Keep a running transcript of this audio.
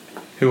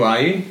Who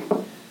are you?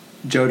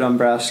 Joe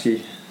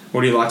Dombrowski.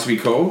 What do you like to be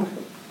called?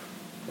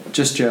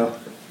 Just Joe.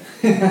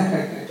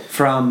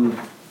 From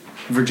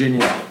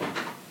Virginia,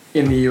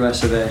 in the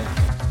US of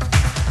A.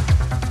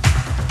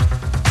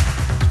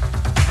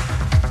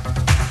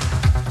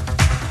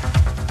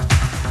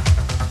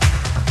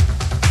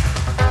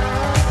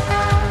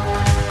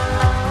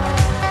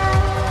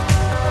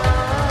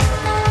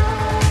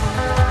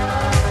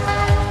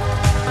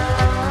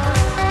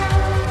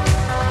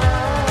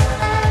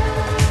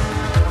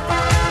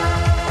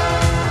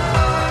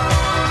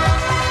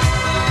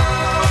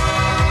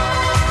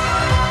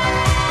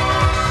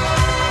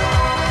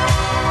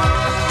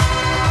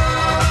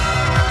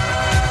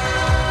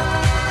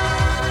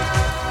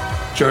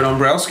 Joe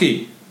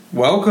Dombrowski,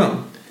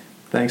 welcome.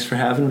 Thanks for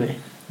having me.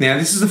 Now,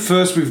 this is the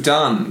first we've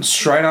done.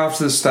 Straight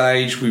after the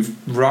stage, we've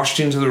rushed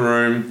into the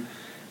room.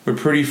 We're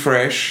pretty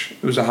fresh.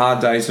 It was a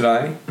hard day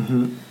today.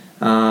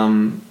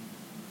 Mm-hmm.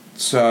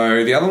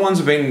 So the other ones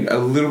have been a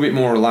little bit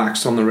more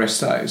relaxed on the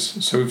rest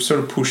days. So we've sort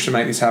of pushed to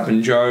make this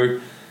happen.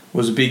 Joe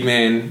was a big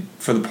man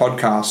for the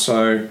podcast,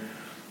 so it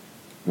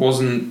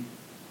wasn't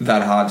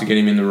that hard to get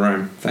him in the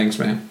room. Thanks,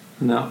 man.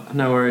 No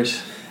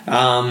worries.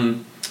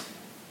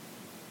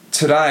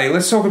 Today,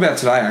 let's talk about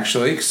today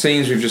actually, seeing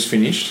as we've just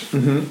finished.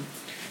 Mm-hmm.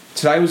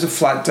 Today was a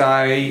flat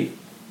day,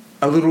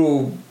 a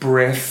little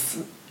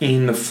breath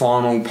in the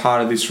final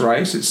part of this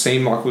race. It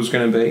seemed like it was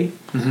going to be.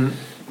 Mm-hmm.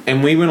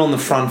 And we went on the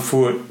front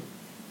foot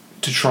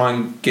to try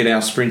and get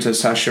our sprinter,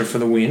 Sasha, for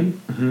the win,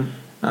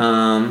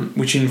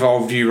 which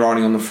involved you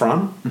riding on the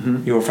front,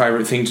 your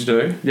favourite thing to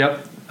do.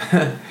 Yep.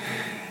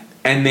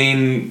 And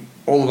then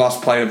all of us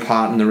played a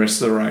part in the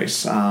rest of the race,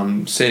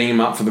 setting him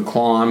up for the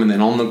climb and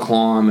then on the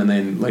climb and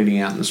then leading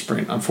out in the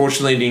sprint.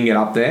 Unfortunately, he didn't get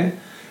up there.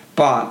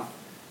 But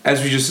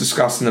as we just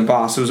discussed in the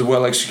bus, it was a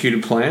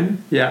well-executed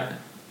plan. Yeah.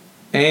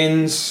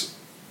 And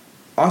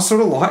I sort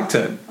of liked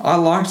it. I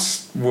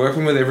liked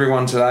working with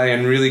everyone today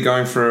and really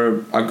going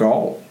for a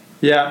goal.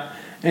 Yeah.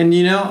 And,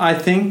 I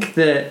think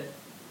that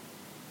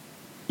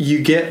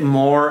you get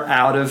more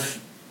out of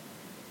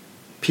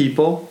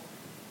people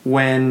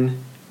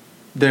when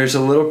there's a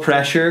little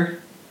pressure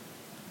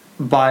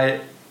by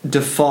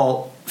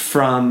default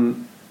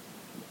from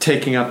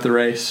taking up the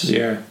race.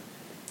 Yeah.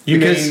 You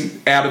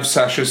mean out of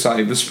Sasha,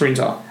 say, the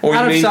sprinter? Or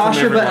out of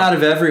Sasha, but out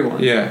of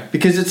everyone. Yeah.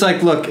 Because it's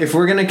like, look, if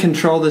we're going to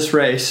control this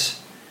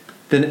race,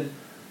 then,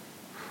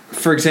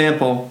 for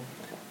example,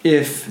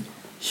 if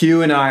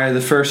Hugh and I are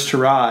the first to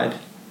ride,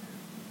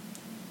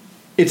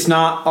 it's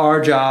not our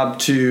job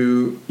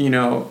to,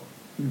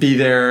 be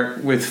there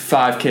with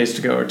 5Ks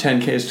to go or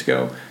 10Ks to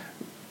go.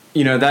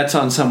 That's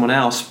on someone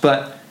else.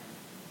 But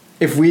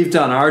if we've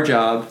done our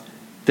job,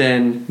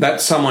 then that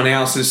someone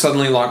else is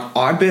suddenly like,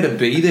 I better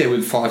be there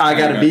with 5K. I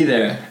got to be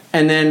there. Yeah.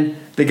 And then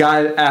the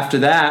guy after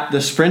that,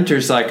 the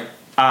sprinter's like,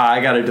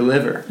 I got to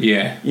deliver.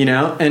 Yeah.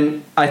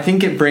 And I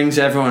think it brings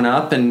everyone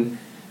up, and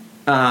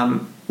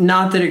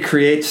not that it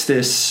creates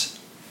this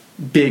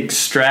big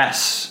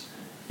stress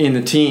in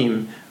the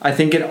team. I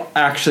think it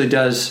actually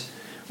does.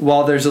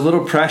 While there's a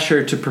little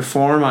pressure to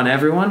perform on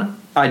everyone,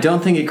 I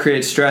don't think it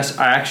creates stress.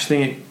 I actually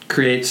think it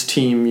creates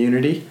team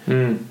unity.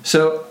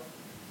 So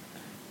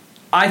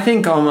I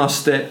think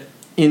almost that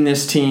in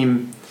this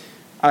team,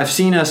 I've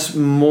seen us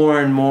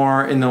more and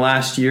more in the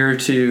last year or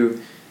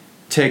two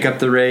take up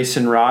the race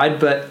and ride,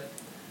 but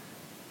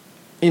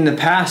in the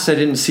past I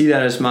didn't see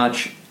that as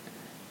much.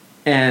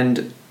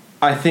 And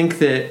I think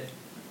that,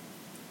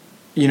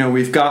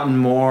 we've gotten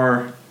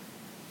more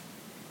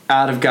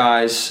out of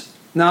guys,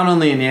 not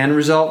only in the end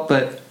result,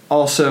 but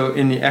also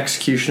in the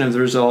execution of the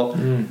result.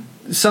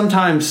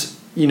 Sometimes,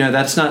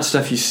 that's not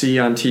stuff you see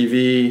on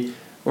TV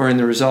or in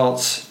the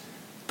results,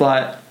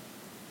 but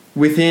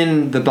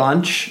within the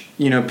bunch,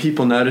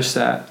 people notice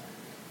that.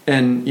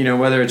 And,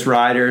 whether it's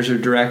riders or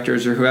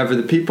directors or whoever,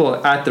 the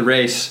people at the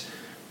race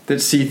that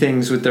see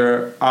things with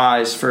their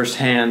eyes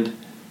firsthand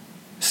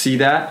see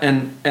that.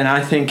 And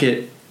I think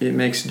it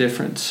makes a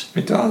difference.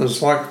 It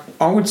does. Like,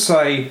 I would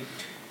say,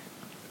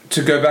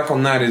 to go back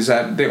on that, is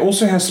that there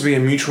also has to be a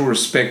mutual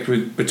respect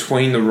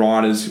between the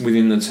riders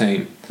within the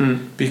team.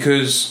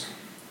 Because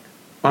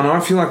I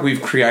feel like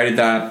we've created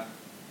that,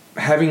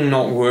 having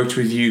not worked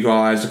with you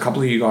guys, a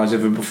couple of you guys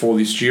ever before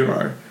this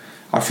Giro,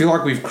 I feel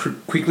like we've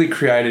quickly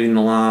created in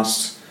the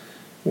last,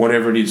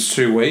 whatever it is,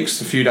 2 weeks,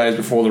 the few days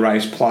before the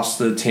race, plus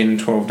the 10,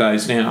 12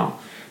 days now,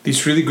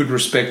 this really good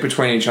respect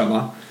between each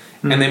other.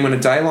 And then when a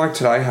day like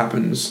today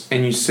happens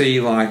and you see,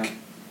 like,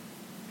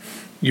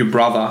 your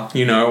brother,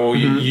 or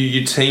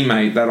your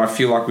teammate, that I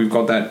feel like we've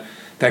got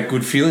that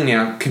good feeling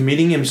now,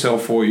 committing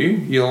himself for you,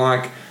 you're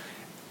like,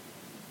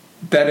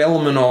 that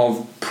element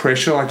of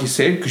pressure, like you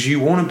said, because you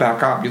want to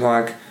back up. You're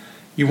like,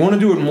 you want to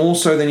do it more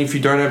so than if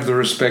you don't have the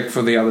respect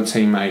for the other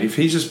teammate. If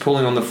he's just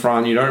pulling on the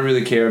front, you don't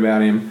really care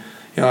about him.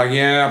 You're like,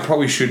 yeah, I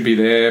probably should be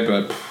there,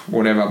 but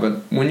whatever.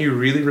 But when you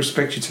really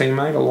respect your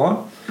teammate a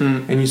lot,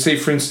 and you see,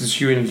 for instance,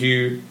 you and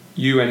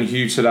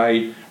Hugh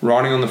today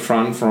riding on the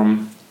front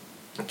from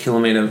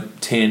kilometre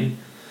 10,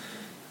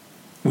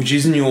 which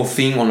isn't your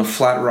thing on a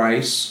flat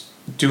race,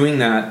 doing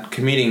that,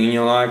 committing, and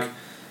you're like,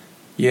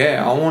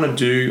 yeah, I want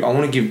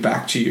to give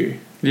back to you.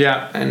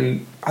 Yeah.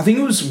 And I think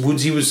it was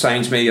Woodsy was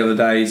saying to me the other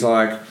day, he's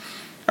like,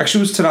 actually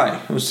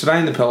it was today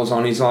in the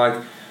Peloton, he's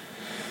like,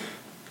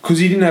 because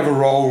he didn't have a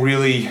role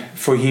really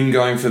for him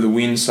going for the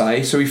win,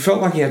 say, so he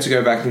felt like he had to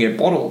go back and get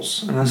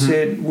bottles. And I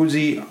said,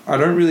 Woodsy, I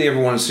don't really ever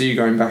want to see you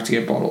going back to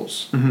get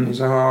bottles. He's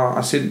like,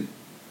 I said,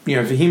 for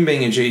him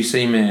being a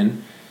GC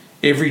man,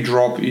 every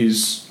drop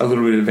is a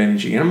little bit of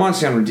energy. And it might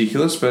sound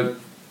ridiculous, but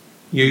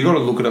you got to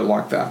look at it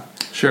like that.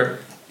 Sure.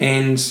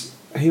 And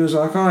he was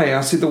like, oh yeah,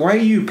 I said, the way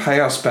you pay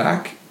us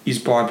back is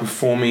by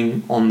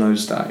performing on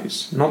those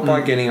days, not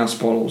by getting us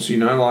bottles,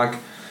 like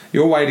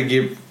your way to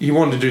give, you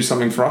wanted to do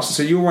something for us. I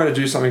said, your way to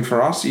do something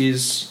for us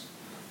is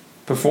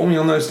performing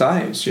on those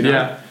days,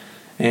 Yeah.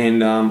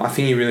 And I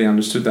think he really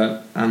understood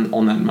that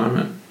on that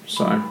moment.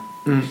 So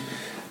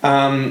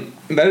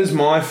that is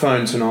my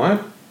phone tonight.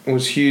 It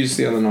was Hugh's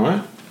the other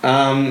night.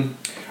 All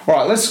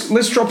right,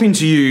 let's drop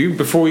into you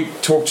before we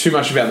talk too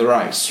much about the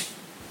race.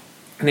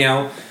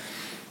 Now,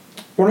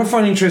 what I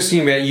find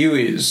interesting about you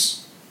is,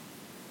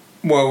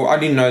 well, I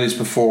didn't know this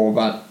before,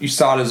 but you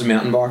started as a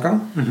mountain biker.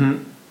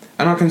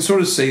 And I can sort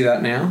of see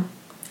that now.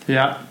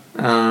 Yeah.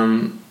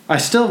 I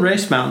still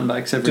race mountain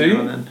bikes every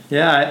now and then.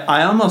 Yeah,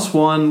 I almost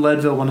won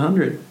Leadville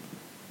 100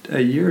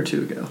 a year or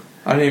two ago.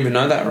 I didn't even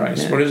know that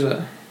race. Yeah. What is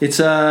it? It's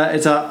a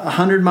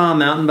 100-mile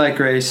mountain bike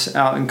race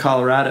out in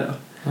Colorado.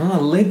 Oh,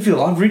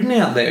 Leadville. I've ridden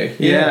out there.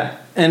 Yeah.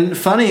 And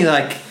funny,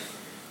 like,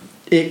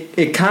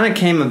 it kind of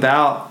came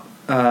about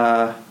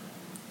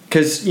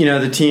because,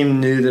 the team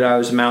knew that I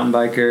was a mountain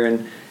biker.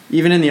 And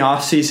even in the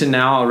off-season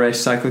now, I'll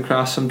race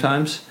cyclocross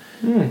sometimes.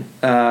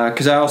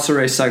 Because I also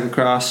race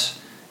cyclocross.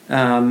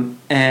 And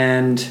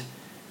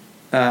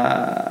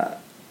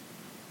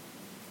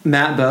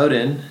Matt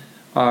Bowden,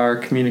 our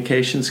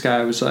communications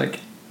guy, was like,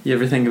 you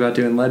ever think about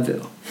doing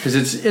Leadville? Because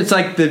it's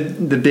like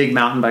the big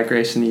mountain bike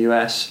race in the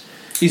U.S.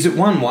 Is it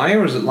one way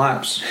or is it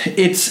laps?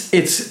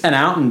 It's an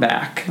out and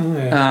back. Oh,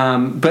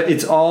 yeah. But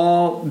it's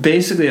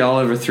basically all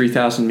over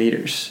 3,000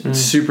 meters. It's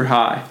super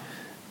high.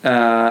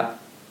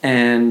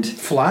 And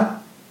flat?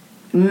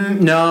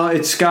 No,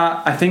 it's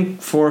got, I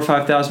think, 4,000 or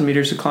 5,000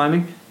 meters of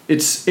climbing.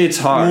 It's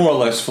hard. More or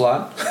less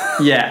flat.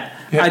 Yeah.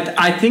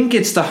 I think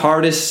it's the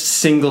hardest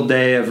single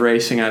day of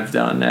racing I've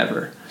done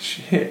ever.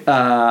 Shit.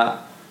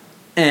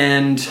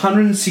 And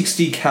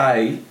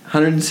 160k.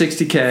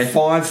 160k.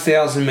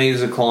 5,000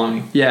 meters of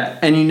climbing. Yeah,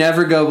 and you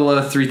never go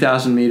below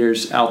 3,000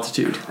 meters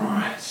altitude.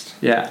 Christ.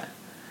 Yeah.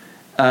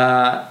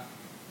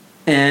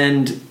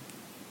 And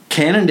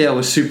Cannondale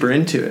was super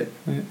into it.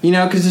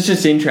 Yeah. Because it's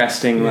just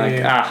interesting.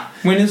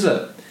 When is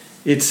it?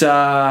 It's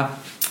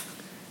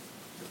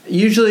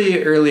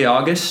usually early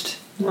August.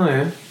 Oh,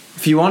 yeah.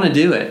 If you want to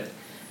do it.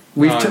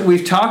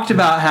 We've talked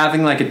about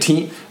having like a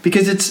team,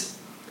 because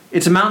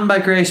it's a mountain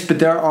bike race, but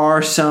there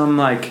are some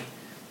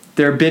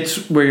there are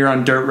bits where you're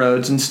on dirt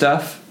roads and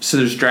stuff, so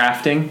there's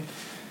drafting,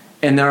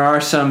 and there are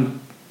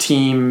some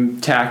team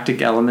tactic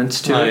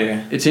elements to it.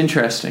 Yeah. It's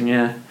interesting,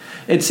 yeah.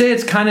 I'd say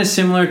it's kind of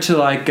similar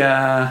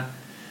to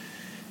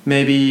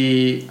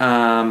maybe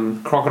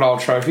Crocodile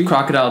Trophy.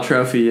 Crocodile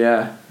Trophy,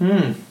 yeah.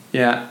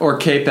 Yeah, or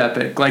Cape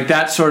Epic, like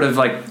that sort of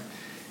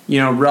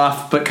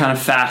rough but kind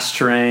of fast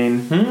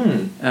terrain.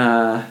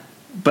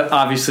 But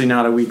obviously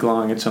not a week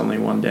long. It's only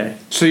one day.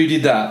 So you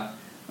did that?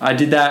 I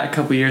did that a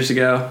couple years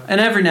ago, and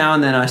every now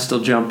and then I still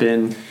jump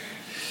in.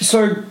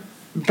 So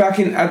back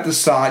at the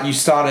start, you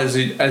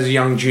started as a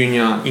young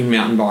junior in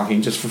mountain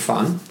biking just for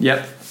fun.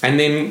 Yep. And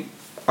then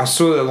I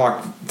saw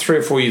that 3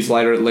 or 4 years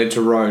later it led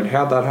to road.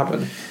 How'd that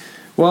happen?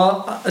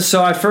 Well,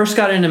 so I first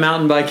got into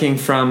mountain biking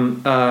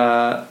from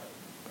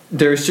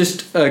there was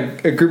just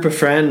a group of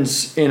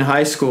friends in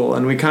high school,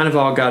 and we kind of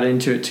all got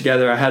into it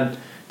together.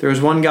 There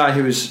was one guy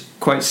who was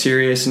quite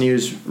serious, and he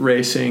was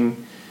racing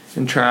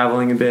and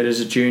traveling a bit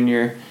as a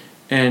junior,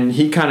 and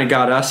he kind of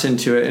got us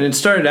into it. And it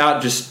started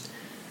out just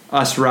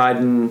us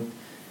riding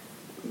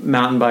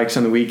mountain bikes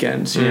on the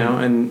weekends, you know,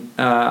 and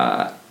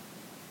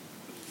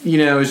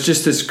it was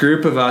just this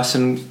group of us,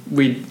 and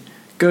we'd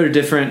go to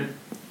different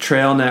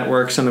trail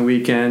networks on the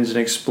weekends and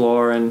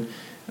explore, and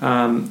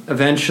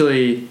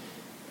eventually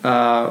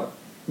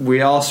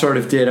we all sort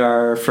of did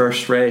our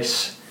first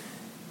race.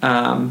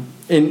 And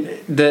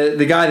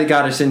the guy that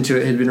got us into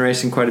it had been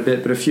racing quite a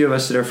bit, but a few of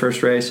us did our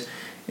first race,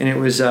 and it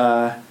was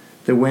the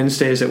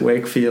Wednesdays at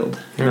Wakefield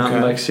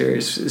mountain bike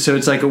series. So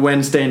it's like a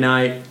Wednesday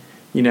night,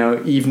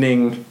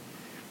 evening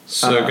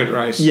circuit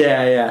race.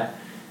 Yeah.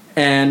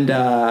 And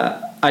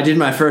I did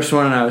my first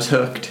one, and I was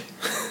hooked.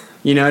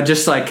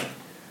 Just like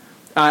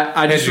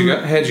how'd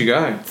you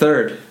go?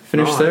 Third.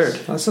 Finished third.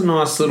 That's a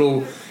nice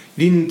little.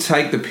 You didn't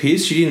take the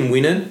piss. You didn't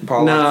win it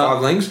by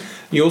 5 lengths.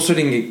 You also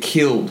didn't get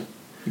killed.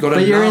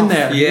 You're in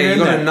there. Yeah,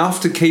 you got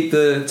enough to keep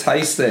the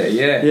taste there.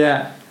 Yeah.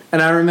 Yeah.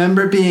 And I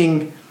remember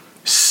being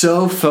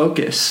so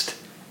focused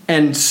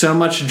and so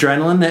much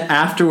adrenaline that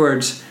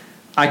afterwards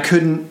I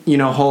couldn't,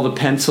 hold a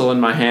pencil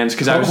in my hands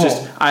because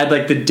I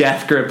had the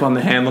death grip on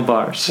the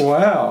handlebars.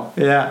 Wow.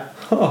 Yeah.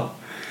 Oh.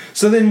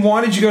 So then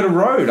why did you go to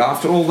road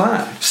after all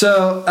that?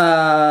 So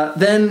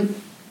then,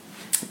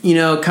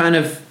 kind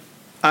of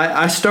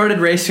I started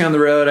racing on the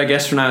road, I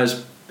guess, when I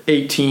was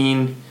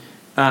 18.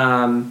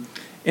 And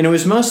it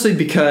was mostly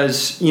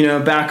because,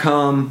 back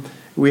home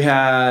we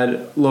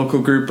had local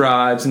group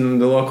rides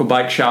and the local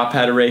bike shop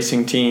had a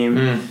racing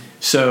team.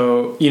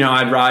 So,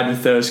 I'd ride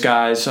with those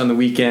guys on the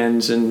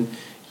weekends and,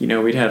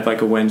 we'd have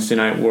like a Wednesday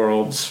night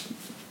Worlds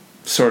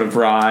sort of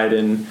ride.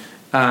 And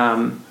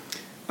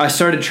I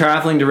started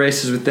traveling to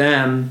races with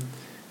them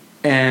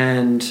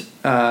and...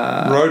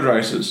 road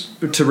races?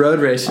 To road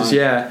races,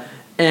 yeah.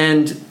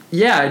 And,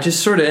 I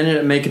just sort of ended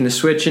up making the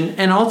switch.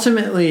 And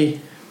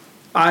ultimately,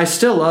 I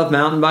still love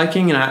mountain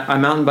biking, and I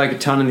mountain bike a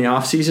ton in the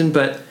off-season,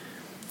 but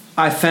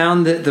I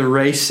found that the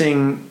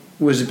racing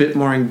was a bit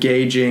more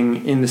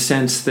engaging in the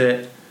sense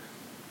that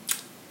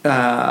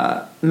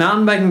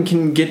mountain biking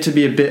can get to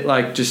be a bit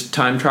like just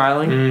time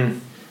trialing.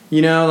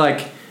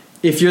 Like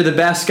if you're the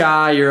best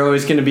guy, you're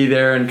always going to be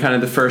there in kind of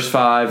the first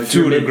 5. If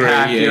you're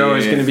mid-pack, you're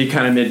always going to be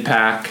kind of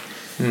mid-pack.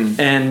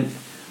 And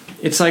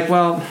it's like,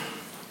 well,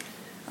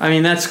 I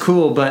mean, that's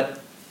cool, but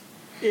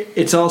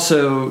it's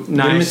also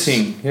nice.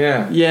 Limiting,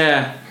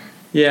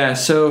 Yeah.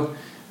 So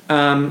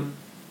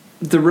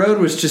the road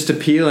was just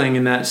appealing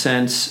in that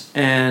sense,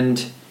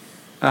 and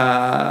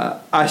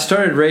I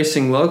started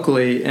racing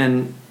locally,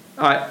 and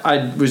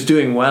I was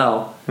doing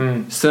well.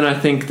 So then I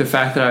think the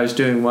fact that I was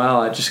doing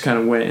well, I just kind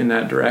of went in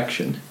that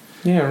direction.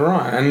 Yeah,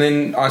 right. And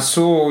then I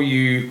saw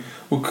you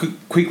were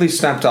quickly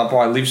snapped up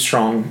by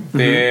Livestrong.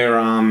 They're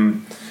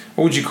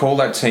what would you call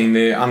that team?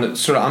 They're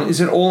is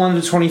it all under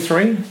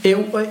 23?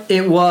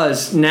 It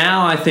was.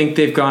 Now I think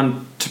they've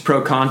gone to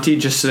Pro Conti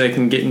just so they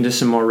can get into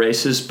some more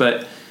races,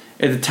 but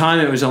at the time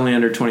it was only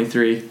under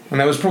 23. And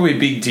that was probably a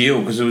big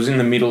deal because it was in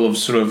the middle of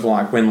sort of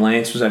like when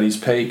Lance was at his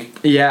peak.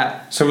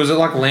 Yeah. So was it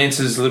like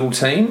Lance's little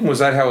team? Was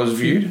that how it was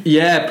viewed?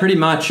 Yeah, pretty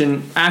much.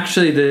 And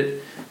actually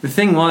the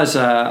thing was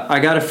I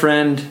got a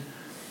friend,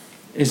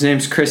 his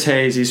name's Chris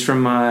Hayes, he's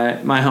from my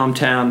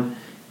hometown,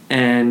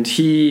 and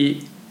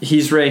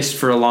he's raced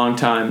for a long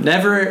time.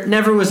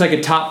 Never was like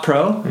a top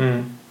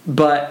pro,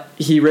 but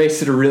he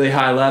raced at a really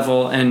high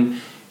level,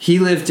 and he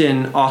lived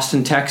in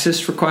Austin, Texas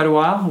for quite a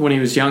while when he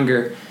was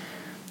younger.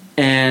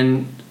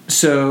 And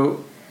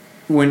so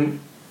when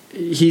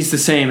he's the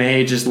same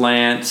age as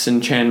Lance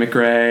and Chan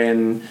McRae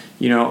and,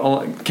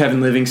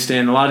 Kevin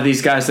Livingston, a lot of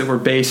these guys that were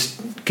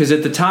based, because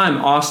at the time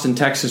Austin,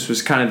 Texas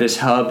was kind of this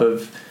hub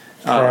of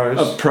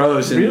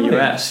pros in the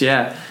US.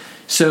 Yeah.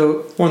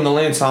 So in the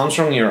Lance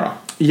Armstrong era.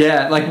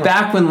 Yeah, like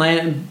back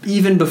when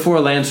even before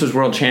Lance was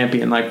world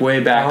champion, like way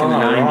back in the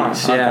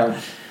 90s. Right. Yeah. Okay.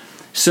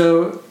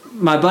 So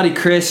my buddy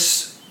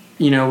Chris,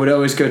 would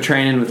always go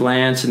training with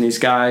Lance and these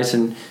guys,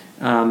 and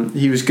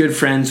he was good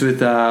friends with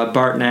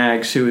Bart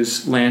Nags, who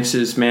was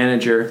Lance's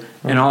manager,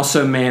 and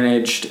also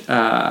managed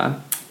the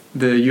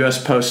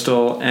U.S.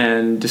 Postal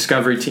and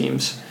Discovery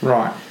teams.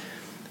 Right.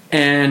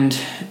 And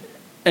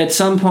at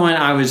some point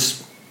I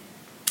was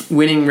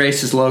winning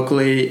races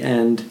locally,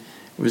 and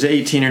it was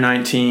 18 or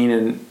 19,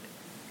 and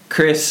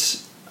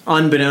Chris,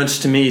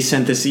 unbeknownst to me,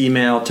 sent this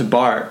email to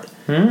Bart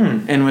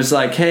and was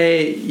like,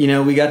 hey,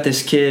 we got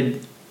this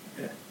kid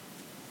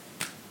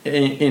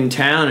in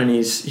town, and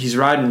he's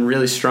riding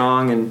really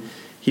strong, and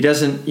he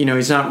doesn't,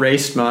 he's not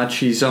raced much.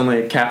 He's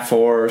only a Cat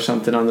 4 or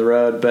something on the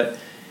road, but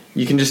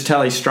you can just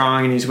tell he's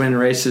strong and he's winning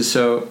races.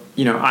 So,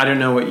 I don't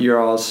know what your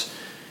all's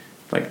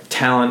like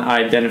talent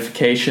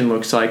identification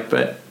looks like,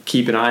 but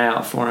keep an eye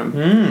out for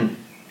him.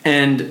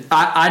 And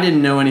I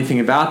didn't know anything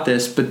about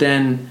this, but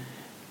then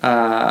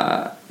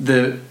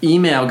the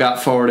email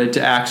got forwarded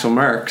to Axel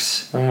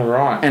Merckx. Oh,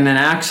 right. And then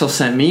Axel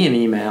sent me an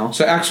email.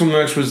 So Axel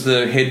Merckx was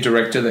the head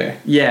director there?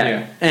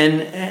 Yeah.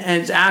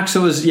 And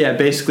Axel was,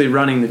 basically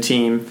running the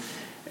team.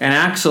 And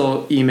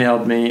Axel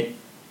emailed me,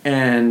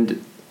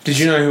 and... Did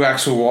you know who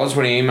Axel was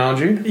when he emailed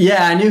you?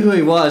 Yeah, I knew who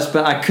he was,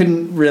 but I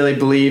couldn't really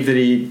believe that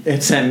he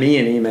had sent me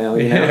an email.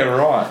 Yeah,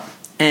 right.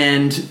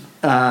 And...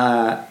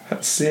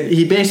 That's sick.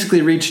 He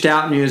basically reached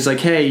out and he was like,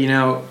 hey,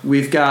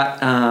 we've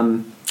got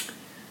an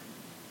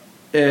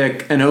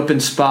open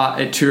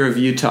spot at Tour of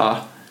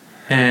Utah,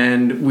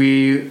 and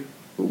we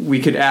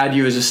could add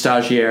you as a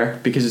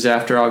stagiaire because it's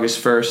after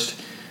August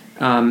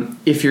 1st.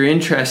 If you're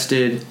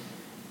interested,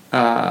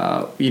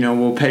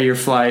 we'll pay your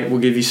flight, we'll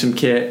give you some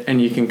kit,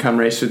 and you can come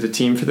race with the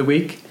team for the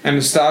week. And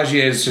the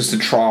stagiaire is just a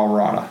trial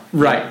rider.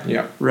 Right.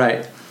 Yeah.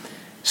 Right.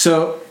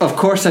 So, of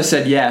course I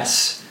said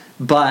yes.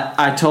 But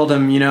I told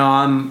him,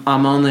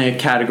 I'm only a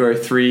Category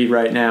 3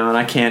 right now, and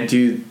I can't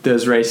do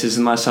those races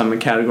unless I'm a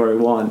Category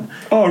 1.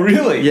 Oh,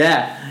 really?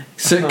 Yeah.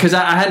 So because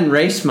I hadn't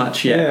raced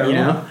much yet, you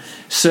know.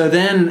 So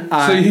then,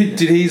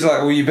 he's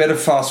like, well, you better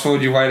fast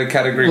forward your way to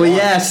Category 1. Well,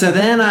 yeah. So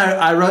then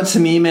I wrote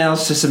some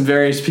emails to some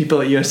various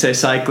people at USA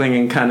Cycling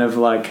and kind of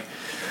like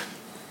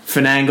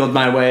finangled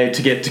my way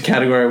to get to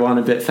Category 1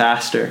 a bit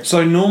faster.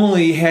 So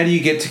normally, how do you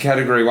get to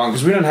Category 1?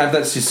 Because we don't have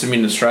that system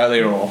in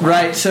Australia or...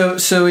 Right,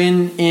 so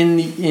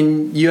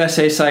in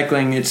USA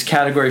Cycling, it's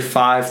Category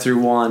 5 through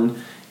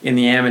 1 in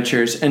the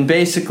amateurs. And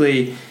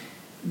basically,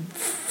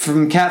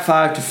 from Cat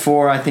 5 to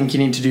 4, I think you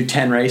need to do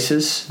 10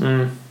 races.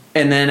 And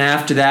then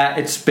after that,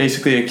 it's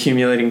basically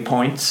accumulating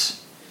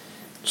points.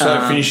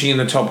 So finishing in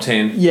the top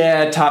 10.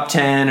 Yeah, top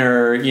 10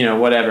 or,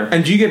 whatever.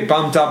 And do you get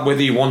bumped up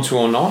whether you want to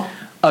or not?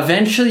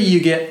 Eventually you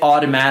get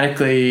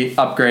automatically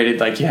upgraded,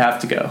 like you have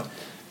to go.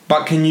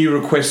 But can you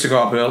request to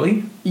go up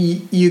early?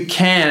 You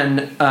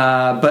can,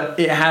 but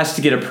it has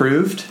to get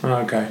approved. Oh,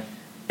 okay.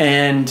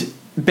 And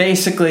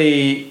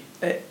basically,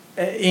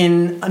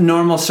 in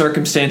normal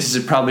circumstances,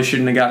 it probably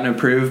shouldn't have gotten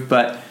approved,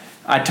 but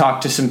I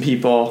talked to some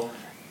people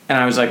and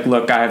I was like,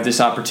 look, I have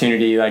this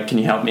opportunity, like, can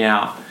you help me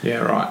out? Yeah,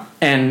 right.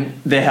 And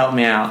they helped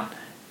me out.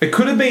 It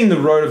could have been the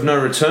road of no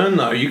return,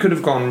 though. You could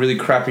have gone really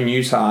crap in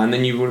Utah and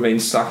then you would have been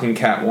stuck in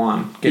Cat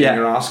 1, getting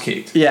your ass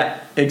kicked. Yeah,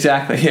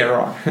 exactly. Yeah,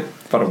 right.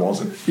 But it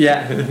wasn't.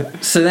 Yeah.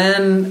 So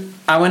then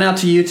I went out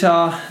to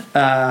Utah.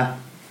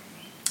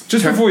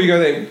 Just before you go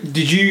there,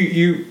 did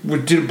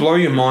it blow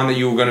your mind that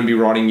you were going to be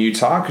riding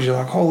Utah? Because you're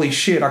like, holy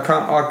shit,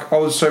 I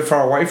was so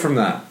far away from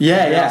that.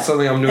 Yeah.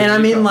 Something I'm doing. And I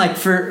mean, like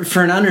for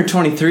an under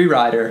 23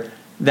 rider,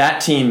 that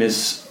team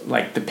is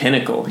like the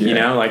pinnacle.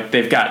 Yeah. Like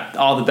they've got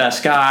all the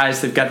best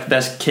guys, they've got the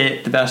best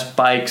kit, the best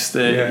bikes,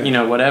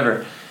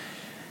 whatever.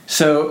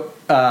 So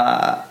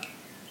I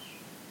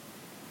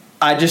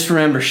just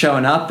remember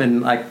showing up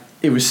and like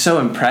it was so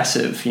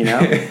impressive, Did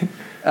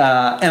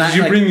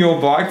you bring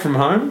your bike from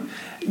home?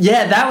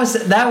 Yeah, that was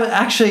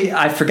actually,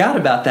 I forgot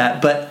about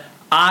that, but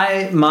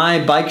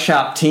my bike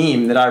shop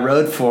team that I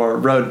rode for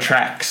rode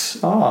Treks.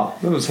 Oh,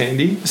 that was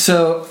handy.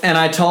 So, and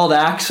I told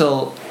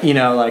Axel,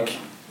 like,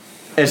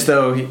 as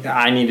though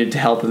I needed to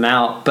help him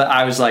out, but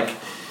I was like,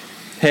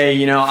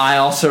 hey, I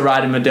also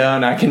ride a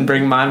Madone. I can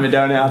bring my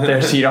Madone out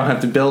there so you don't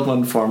have to build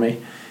one for me.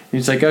 And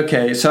he's like,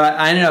 okay. So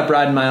I ended up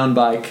riding my own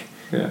bike.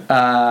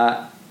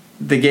 Yeah.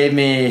 They gave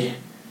me,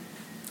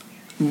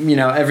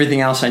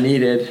 everything else I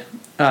needed.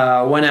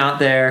 Went out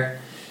there,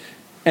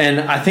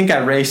 and I think I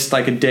raced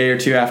like a day or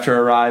two after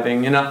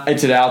arriving, and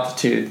it's at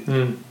altitude.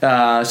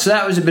 So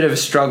that was a bit of a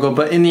struggle,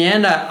 but in the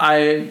end,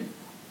 I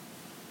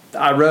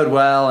rode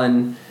well,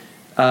 and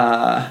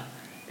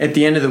at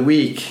the end of the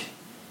week,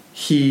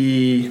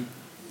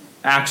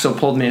 Axel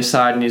pulled me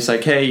aside, and he's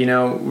like, hey,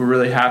 we're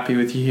really happy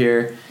with you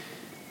here.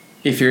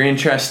 If you're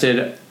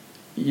interested,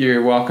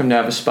 you're welcome to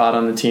have a spot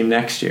on the team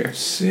next year.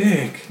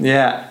 Sick.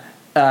 Yeah.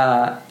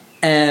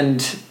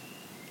 And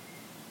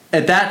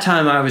at that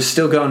time, I was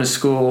still going to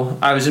school.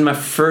 I was in my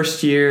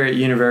first year at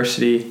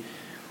university,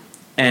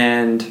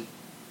 and,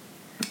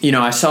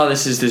 I saw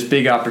this as this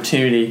big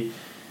opportunity.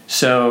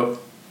 So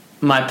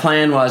my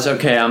plan was,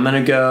 okay, I'm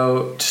going to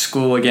go to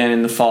school again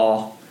in the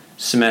fall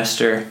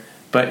semester,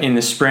 but in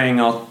the spring,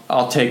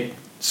 I'll take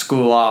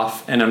school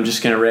off, and I'm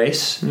just going to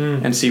race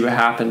and see what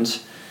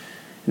happens.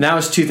 And that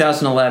was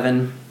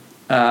 2011,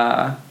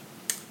 and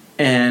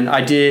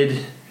I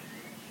did...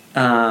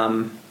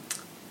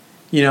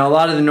 a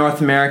lot of the North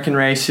American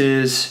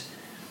races.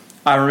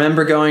 I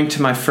remember going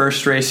to my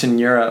first race in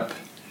Europe.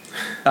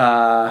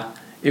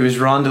 It was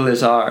Ronde de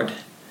Lizard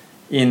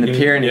in the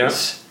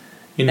Pyrenees.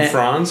 Yeah. In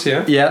France,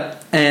 yeah?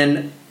 Yep.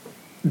 And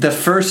the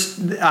first,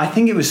 I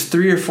think it was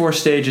 3 or 4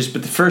 stages,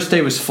 but the first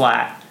day was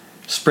flat,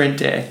 sprint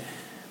day.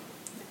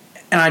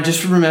 And I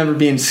just remember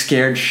being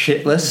scared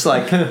shitless,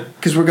 like,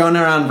 because we're going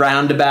around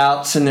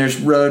roundabouts and there's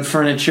road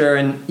furniture,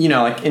 and,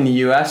 like in the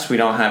U.S., we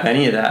don't have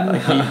any of that.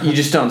 Like, you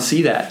just don't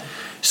see that.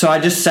 So I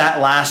just sat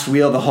last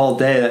wheel the whole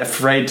day,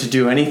 afraid to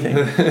do anything,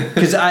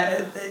 because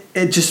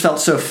it just felt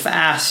so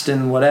fast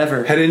and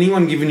whatever. Had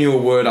anyone given you a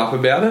word up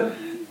about it?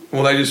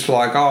 Well, they just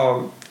like,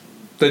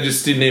 they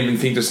just didn't even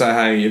think to say,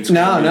 hey, it's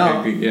no,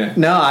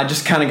 I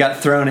just kind of got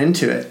thrown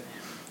into it.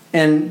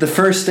 And the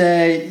first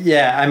day,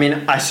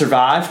 I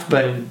survived,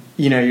 but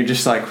you're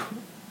just like,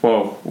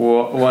 whoa,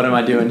 what am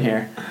I doing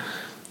here?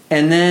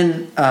 And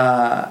then,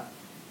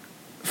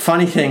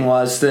 funny thing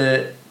was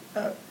that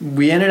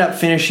we ended up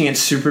finishing at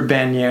Super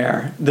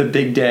Bagnères, the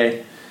big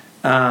day.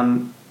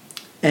 And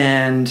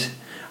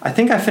I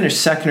think I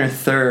finished second or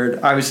third.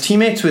 I was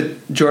teammates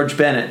with George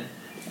Bennett,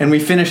 and we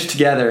finished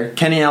together.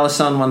 Kenny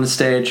Allison won the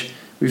stage.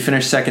 We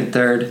finished second,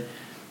 third.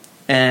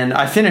 And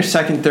I finished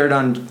second or third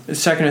on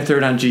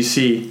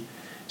GC.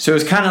 So it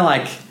was kind of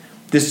like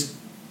this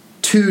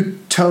two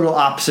total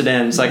opposite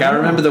ends. Like, I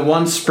remember the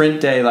one sprint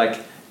day, like,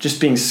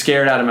 just being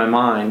scared out of my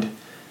mind,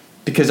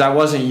 because I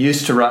wasn't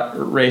used to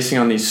racing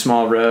on these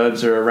small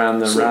roads or around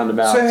the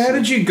roundabouts. So how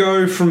did you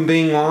go from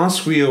being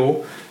last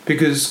wheel?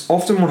 Because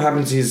often what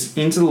happens is,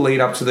 into the lead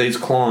up to these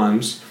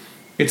climbs,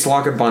 it's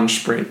like a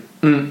bunch sprint.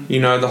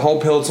 The whole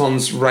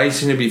peloton's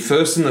racing to be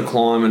first in the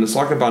climb, and it's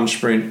like a bunch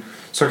sprint.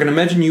 So I can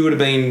imagine you would have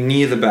been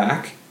near the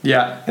back.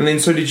 Yeah. And then,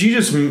 so did you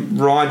just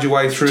ride your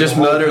way through just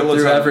the whole motor peloton?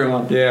 Through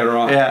everyone. Yeah,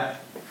 right. Yeah.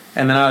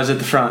 And then I was at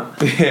the front.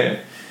 Yeah.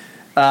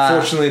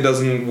 Fortunately, it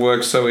doesn't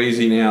work so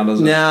easy now,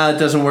 does it? No, it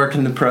doesn't work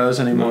in the pros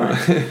anymore.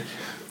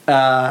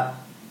 No.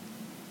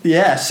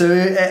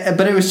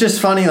 But it was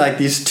just funny, like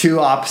these two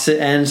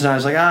opposite ends, and I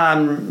was like,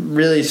 I'm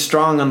really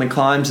strong on the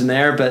climbs in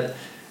there, but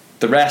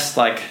the rest,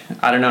 like,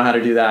 I don't know how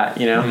to do that,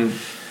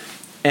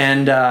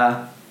 And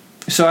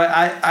so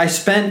I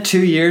spent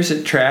 2 years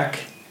at Trek,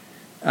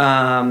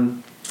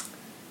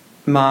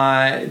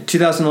 My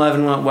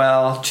 2011 went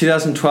well.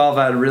 2012,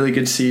 I had a really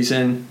good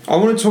season. I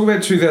want to talk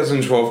about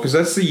 2012 because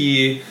that's the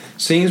year,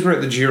 seeing as we're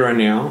at the Giro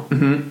now,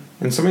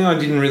 and something I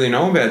didn't really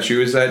know about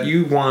you is that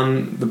you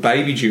won the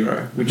Baby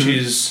Giro, which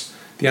is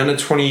the under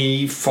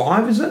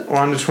 25, is it? Or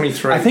under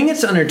 23? I think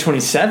it's under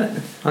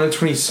 27. Under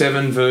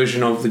 27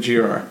 version of the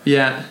Giro.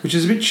 Yeah. Which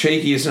is a bit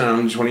cheeky, isn't it,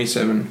 under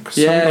 27?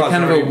 Yeah,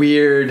 kind of a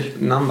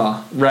weird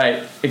number.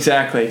 Right,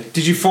 exactly.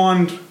 Did you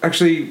find,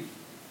 actually,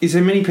 is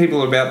there many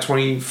people about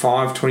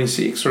 25,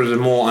 26, or is it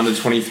more under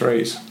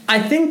 23s? I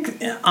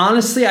think,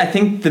 honestly,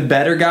 the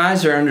better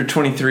guys are under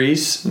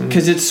 23s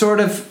because it's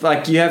sort of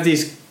like you have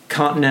these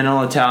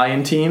continental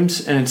Italian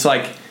teams, and it's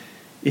like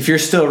if you're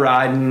still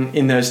riding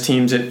in those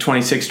teams at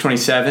 26,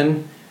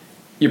 27,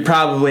 you're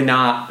probably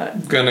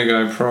not going to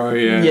go pro,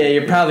 yeah. Yeah,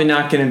 you're probably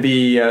not going to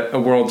be a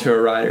World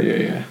Tour rider.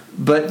 Yeah.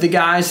 But the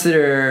guys that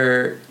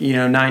are,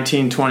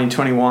 19, 20,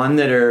 21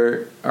 that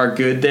are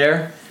good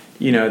there,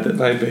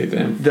 they beat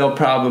them. They'll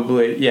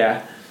probably,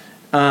 yeah.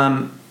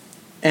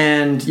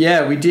 And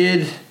yeah, we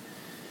did.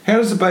 How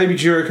does the Baby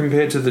Giro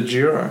compare to the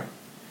Giro?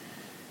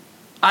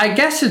 I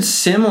guess it's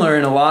similar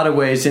in a lot of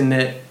ways in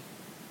that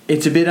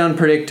it's a bit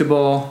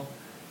unpredictable.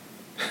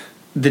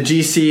 The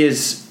GC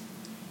is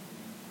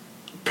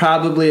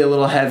probably a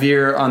little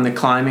heavier on the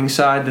climbing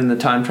side than the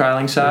time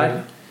trialing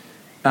side.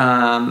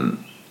 Yeah.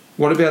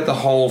 What about the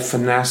whole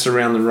finesse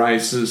around the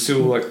race? Is it still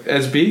like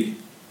as big?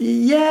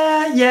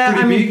 Yeah.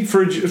 Pretty big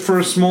for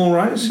a small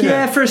race?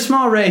 Yeah, for a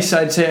small race,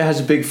 I'd say it has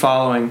a big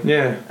following.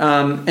 Yeah.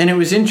 And it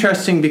was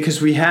interesting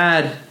because we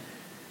had,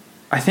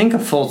 I think, a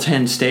full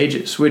 10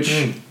 stages,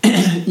 which,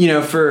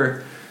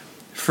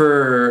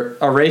 for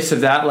a race of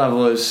that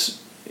level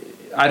is,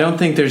 I don't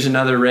think there's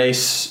another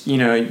race,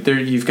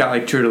 you've got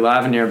like Tour de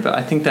l'Avenir, but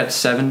I think that's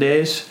 7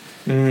 days.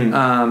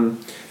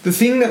 The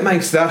thing that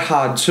makes that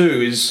hard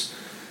too is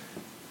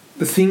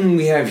the thing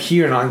we have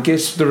here, and I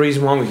guess the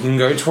reason why we can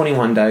go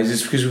 21 days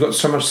is because we've got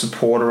so much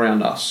support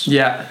around us.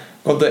 Yeah.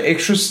 Got the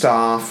extra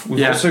staff.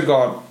 We've also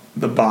got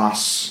the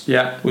bus.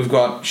 Yeah. We've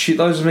got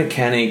shitloads of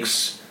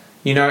mechanics,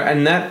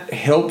 and that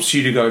helps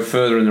you to go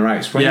further in the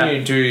race. When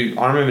you do,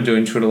 I remember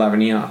doing Tour de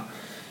l'Avenir,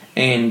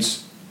 and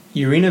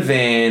you're in a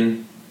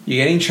van,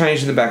 you're getting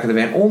changed in the back of the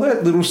van. All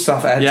that little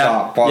stuff adds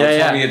up by the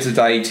time you get to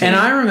day 10. And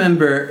I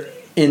remember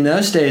in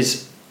those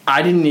days,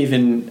 I don't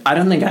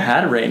think I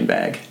had a rain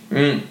bag.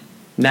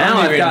 Now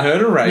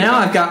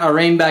I've got a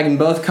rain bag in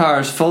both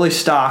cars, fully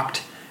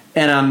stocked,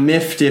 and I'm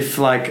miffed if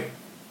I've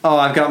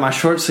got my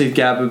short sleeve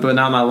Gabba but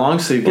not my long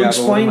sleeve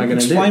Gabba. What am I going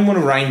to do? Explain what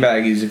a rain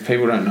bag is if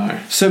people don't know.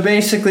 So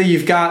basically,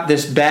 you've got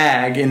this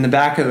bag in the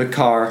back of the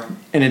car,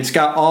 and it's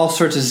got all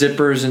sorts of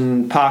zippers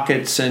and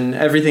pockets, and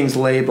everything's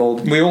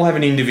labeled. We all have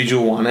an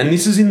individual one, and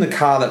this is in the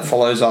car that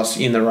follows us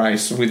in the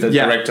race with the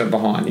director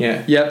behind.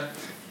 Yeah. Yep.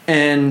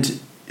 And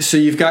so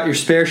you've got your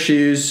spare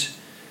shoes.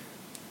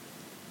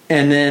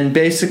 And then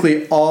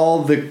basically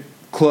all the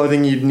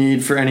clothing you'd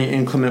need for any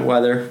inclement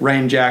weather.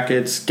 Rain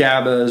jackets,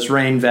 Gabbas,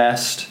 rain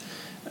vest,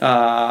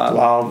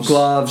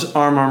 gloves,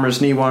 arm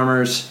warmers, knee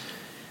warmers,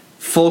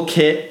 full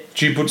kit.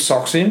 Do you put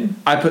socks in?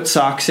 I put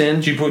socks in.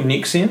 Do you put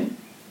nicks in?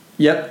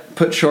 Yep.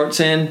 Put shorts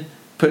in.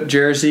 Put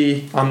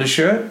jersey.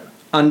 Undershirt.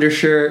 Do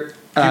you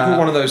put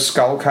one of those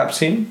skull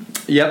caps in?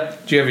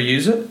 Yep. Do you ever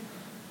use it?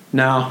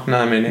 No.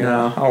 No, me neither.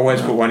 No. I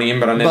always put one in,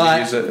 but I never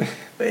use it.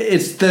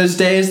 It's those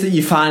days that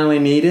you finally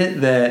need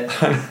it that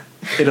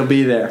it'll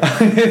be there.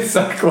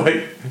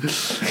 Exactly.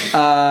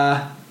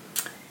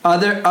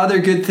 Other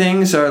good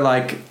things are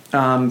like,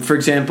 for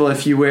example,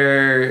 if you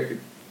wear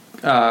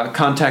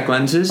contact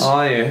lenses.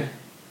 Oh, yeah.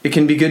 It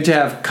can be good to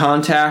have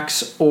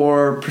contacts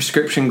or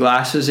prescription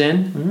glasses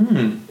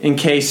in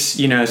case,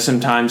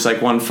 sometimes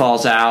like one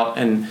falls out.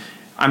 And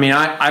I mean,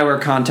 I wear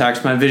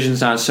contacts. My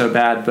vision's not so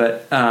bad,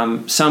 but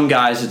some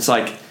guys, it's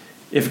like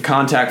if a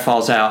contact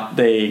falls out,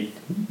 they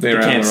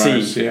can't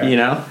see,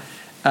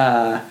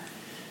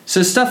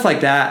 so stuff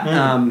like that.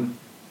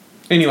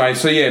 Anyway,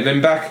 so yeah,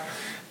 then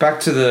back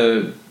to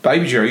the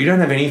Baby Giro. You don't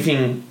have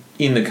anything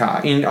in the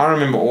car. I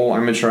remember all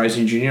amateur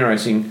racing, junior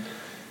racing,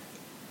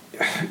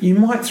 you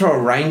might throw a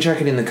rain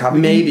jacket in the car. But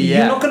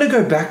you're not going to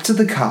go back to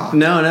the car.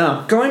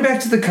 No. Going back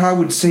to the car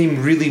would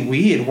seem really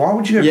weird. Why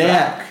would you go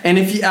back? Yeah, and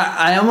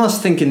I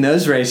almost think in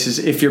those races,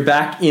 if you're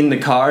back in the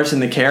cars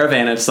in the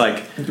caravan, it's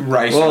like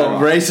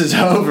race is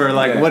over.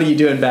 Like, what are you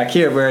doing back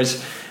here?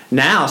 Whereas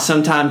now,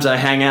 sometimes I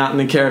hang out in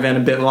the caravan a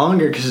bit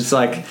longer because it's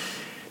like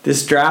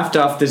this draft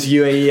off this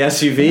UAE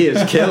SUV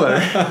is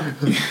killer.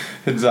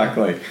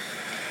 Exactly.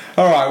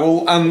 All right,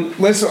 well, I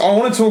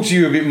want to talk to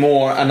you a bit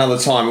more another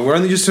time. We're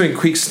only just doing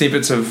quick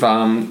snippets of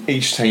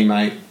each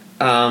teammate.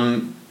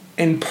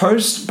 And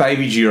post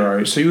Baby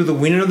Giro, so you were the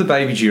winner of the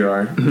Baby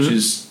Giro, which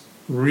is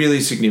really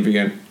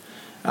significant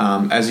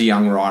as a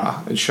young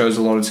rider. It shows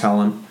a lot of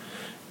talent.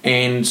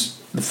 And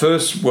the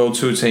first World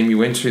Tour team you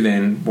went to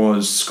then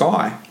was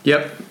Sky.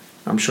 Yep.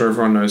 I'm sure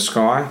everyone knows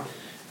Sky.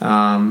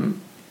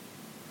 And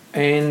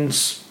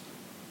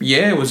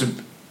yeah, it was,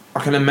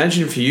 I can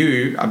imagine for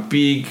you, a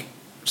big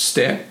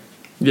step.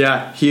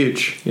 Yeah,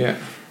 huge. Yeah.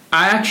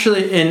 I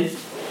actually, and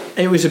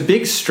it was a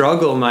big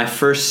struggle my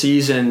first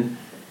season.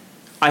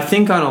 I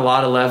think on a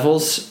lot of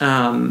levels.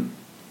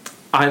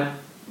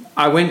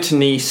 I went to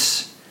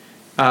Nice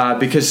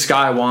because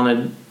Sky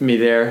wanted me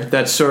there.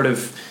 That's sort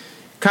of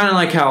kind of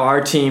like how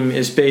our team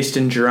is based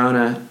in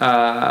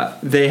Girona.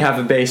 They have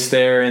a base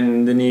there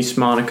in the Nice,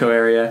 Monaco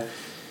area.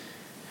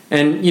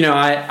 And, you know,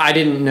 I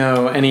didn't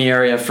know any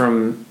area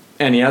from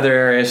any other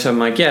area, so I'm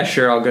like, yeah,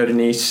 sure, I'll go to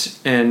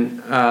Nice.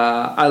 And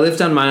I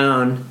lived on my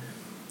own.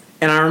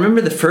 And I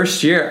remember the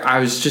first year,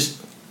 I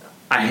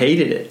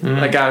hated it.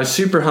 Like, I was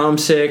super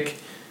homesick.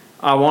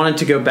 I wanted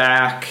to go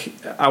back.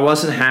 I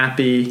wasn't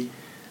happy.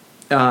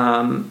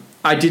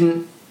 I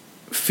didn't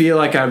feel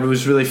like I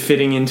was really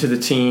fitting into the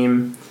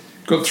team.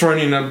 Got thrown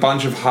in a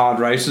bunch of hard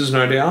races,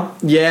 no doubt.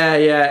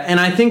 Yeah. And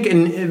I think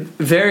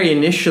very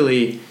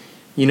initially,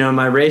 you know,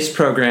 my race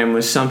program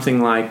was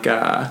something like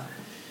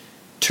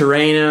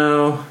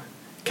Tirreno,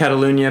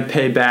 Catalunya,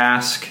 Pays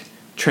Basque,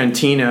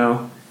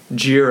 Trentino,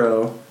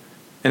 Giro.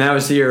 And that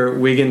was the year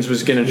Wiggins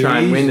was going to try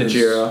and win the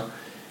Giro.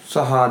 It's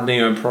a hard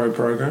Neo Pro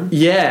program.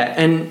 Yeah,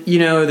 and, you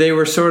know, they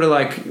were sort of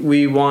like,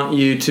 we want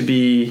you to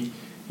be,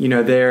 you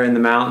know, there in the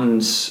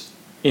mountains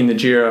in the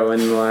Giro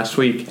in the last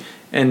week.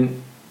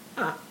 And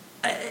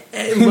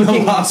in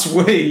the last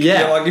week?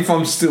 Yeah. Like if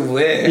I'm still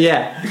there.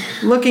 Yeah.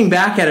 Looking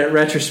back at it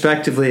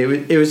retrospectively,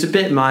 it was a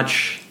bit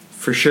much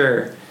for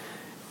sure.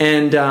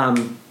 And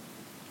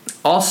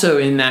also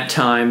in that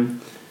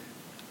time,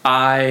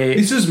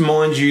 This is,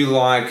 mind you,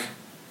 like,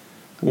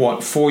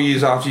 what, 4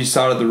 years after you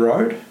started the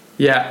road?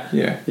 Yeah.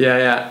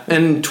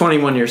 And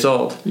 21 years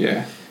old.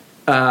 Yeah.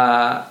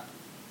 At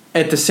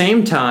the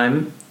same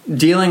time,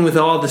 dealing with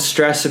all the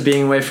stress of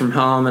being away from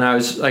home, and I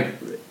was like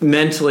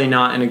mentally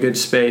not in a good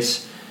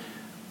space,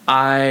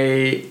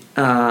 I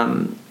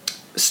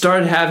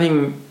started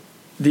having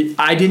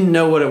I didn't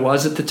know what it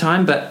was at the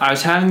time, but I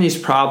was having these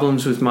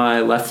problems with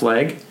my left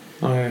leg.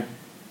 Oh, yeah.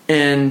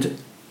 And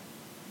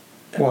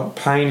what,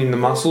 pain in the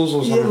muscles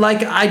or something?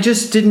 Like, I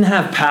just didn't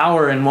have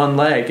power in one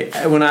leg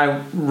when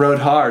I rode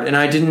hard, and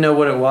I didn't know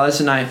what it was.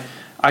 And I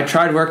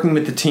tried working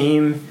with the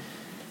team,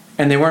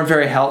 and they weren't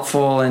very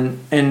helpful.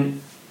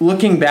 And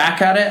looking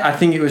back at it, I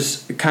think it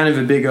was kind of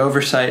a big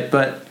oversight.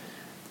 But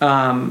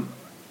I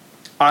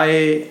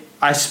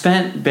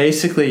spent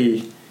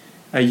basically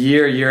a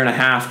year and a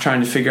half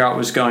trying to figure out what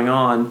was going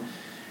on.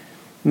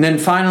 And then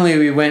finally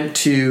we went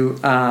to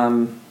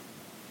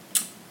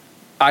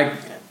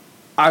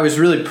I was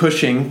really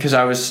pushing because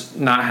I was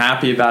not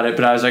happy about it,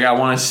 but I was like, I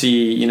want to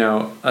see, you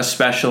know, a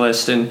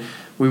specialist. And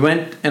we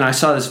went and I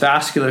saw this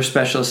vascular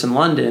specialist in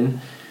London,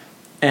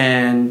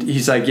 and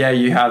he's like, yeah,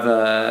 you have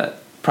a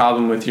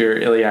problem with your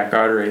iliac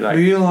artery. Like,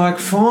 you're like,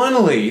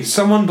 finally,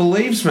 someone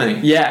believes me.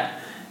 Yeah.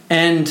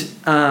 And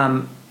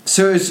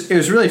so it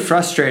was really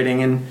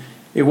frustrating. And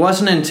it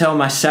wasn't until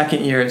my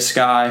second year at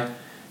Sky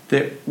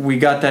that we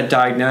got that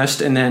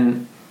diagnosed. And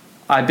then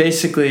I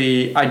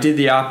did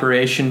the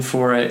operation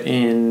for it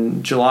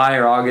in July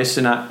or August,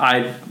 and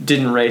I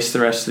didn't race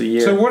the rest of the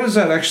year. So what does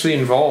that actually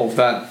involve?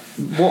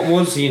 What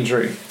was the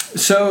injury?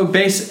 So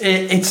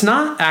it's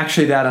not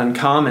actually that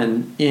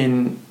uncommon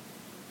in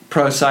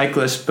pro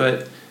cyclists,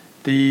 but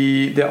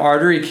the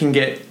artery can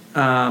get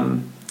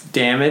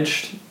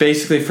damaged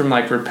basically from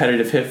like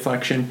repetitive hip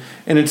flexion,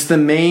 and it's the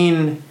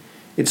main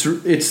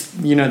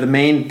you know, the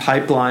main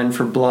pipeline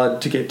for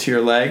blood to get to your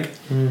leg.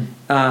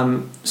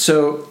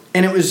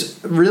 And it was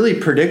really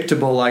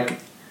predictable. Like,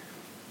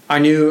 I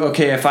knew,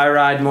 okay, if I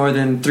ride more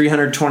than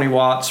 320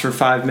 watts for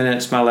 5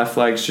 minutes, my left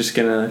leg's just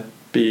going to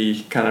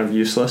be kind of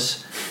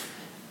useless.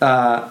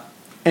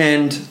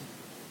 And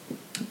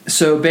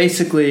so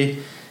basically,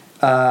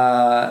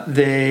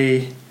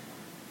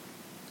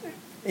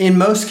 in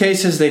most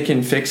cases, they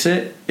can fix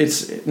it.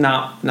 It's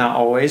not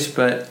always,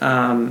 but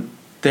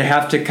they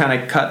have to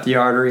kind of cut the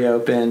artery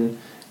open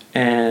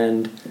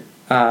and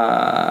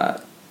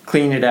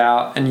clean it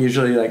out, and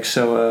usually like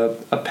sew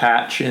a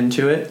patch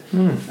into it.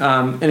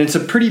 And it's a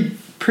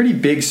pretty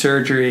big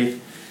surgery,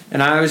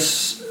 and I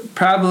was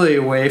probably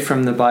away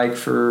from the bike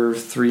for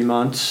 3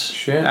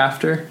 months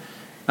after.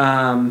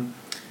 And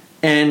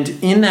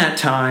in that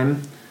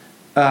time,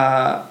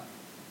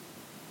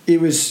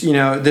 it was, you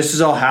know, this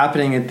is all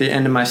happening at the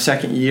end of my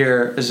second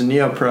year as a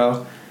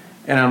Neo-Pro,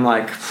 and I'm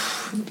like,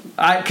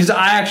 because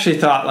I actually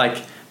thought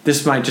like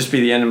this might just be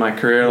the end of my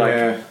career.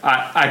 Like,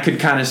 I could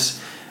kind of,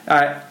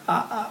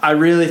 I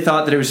really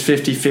thought that it was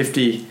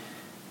 50-50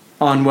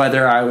 on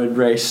whether I would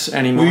race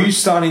anymore. Were you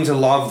starting to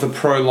love the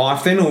pro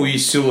life then, or were you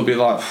still a bit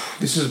like,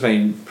 this has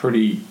been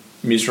pretty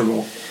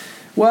miserable?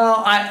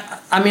 Well,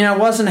 I mean, I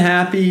wasn't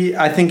happy,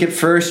 I think, at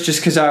first, just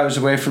because I was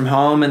away from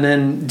home, and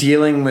then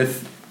dealing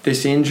with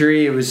this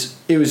injury, it was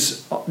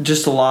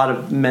just a lot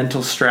of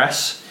mental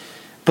stress.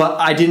 But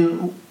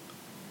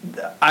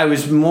I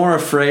was more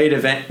afraid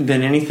of it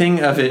than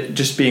anything of it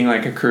just being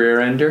like a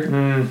career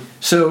ender.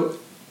 So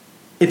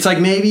it's like,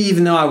 maybe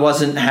even though I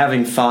wasn't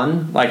having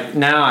fun, like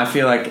now I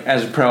feel like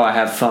as a pro I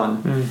have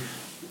fun.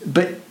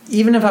 But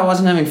even if I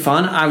wasn't having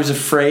fun, I was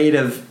afraid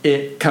of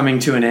it coming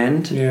to an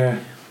end. Yeah.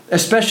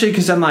 especially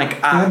because I'm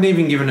like, I hadn't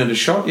even given it a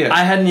shot yet.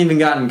 I hadn't even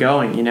gotten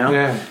going, you know?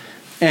 Yeah.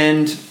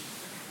 And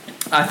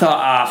I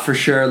thought, for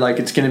sure, like,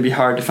 it's going to be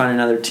hard to find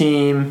another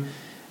team.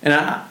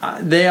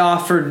 And they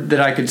offered that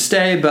I could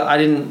stay, but I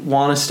didn't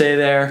want to stay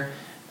there.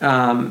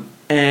 And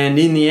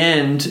in the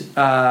end,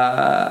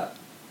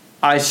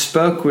 I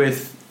spoke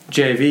with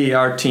JV,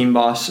 our team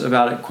boss,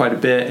 about it quite a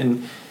bit.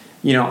 And,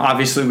 you know,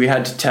 obviously we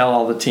had to tell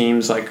all the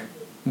teams, like,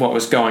 what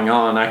was going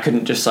on. I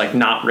couldn't just, like,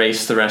 not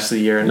race the rest of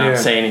the year and not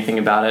say anything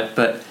about it.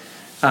 But,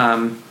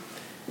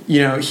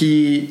 you know,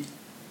 he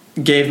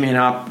gave me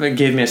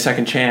a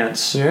second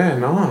chance. Yeah,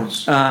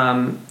 nice.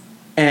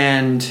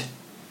 And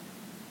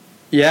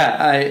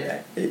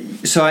yeah,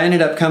 so I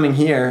ended up coming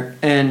here,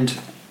 and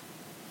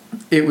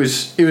it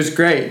was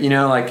great, you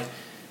know, like,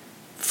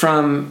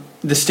 from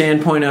the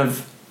standpoint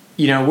of,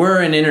 you know,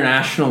 we're an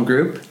international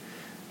group,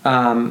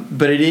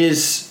 but it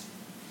is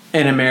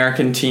an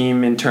American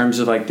team in terms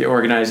of, like, the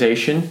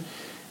organization.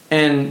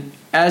 And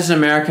as an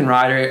American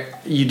rider,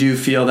 you do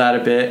feel that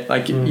a bit.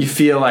 Like, you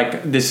feel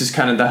like this is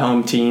kind of the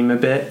home team a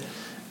bit.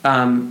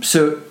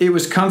 So it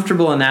was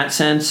comfortable in that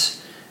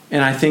sense.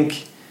 And I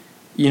think,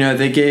 you know,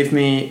 they gave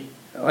me,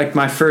 like,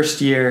 my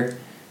first year,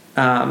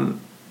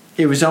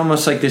 it was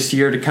almost like this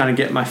year to kind of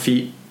get my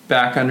feet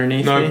back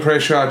underneath me. No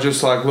pressure,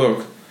 just like,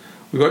 look,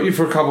 we got you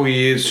for a couple of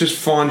years, just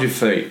find your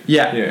feet.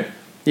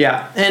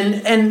 Yeah.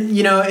 And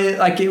you know,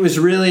 it was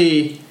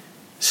really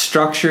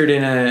structured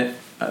in a,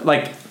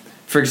 like,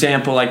 for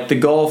example, like, the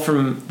goal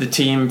from the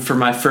team for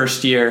my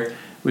first year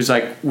was,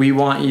 like, we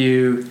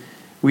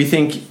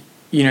think,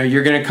 you know,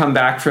 you're going to come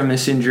back from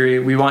this injury.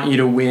 We want you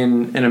to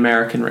win an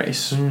American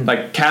race,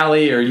 like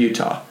Cali or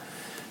Utah.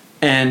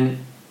 And,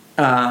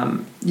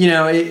 you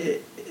know,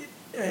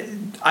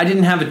 I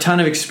didn't have a ton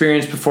of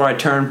experience before I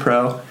turned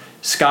pro.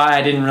 Sky,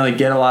 I didn't really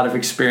get a lot of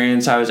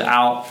experience. I was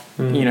out,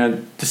 you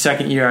know, the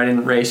second year I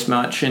didn't race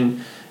much.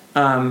 And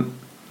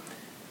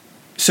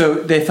so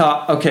they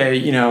thought, okay,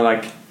 you know,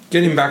 like,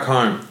 get him back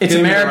home. It's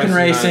American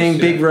racing,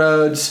 big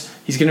roads.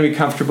 He's going to be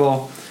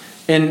comfortable.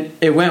 And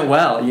it went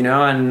well, you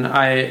know, and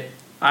I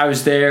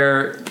was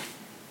there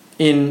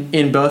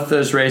in both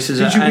those races.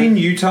 Did you win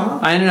Utah?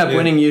 I ended up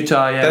winning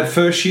Utah, yeah. That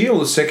first year or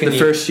the second year?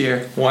 The first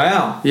year.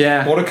 Wow.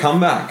 Yeah. What a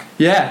comeback.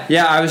 Yeah.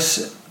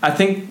 I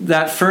think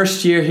that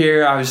first year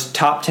here, I was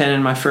top 10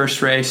 in my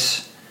first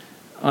race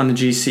on the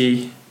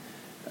GC.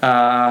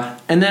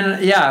 And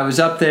then, yeah, I was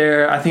up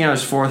there. I think I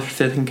was 4th or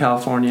 5th in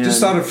California. Just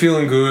started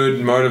feeling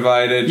good,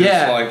 motivated.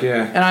 Yeah. Just like,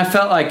 And I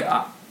felt like,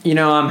 you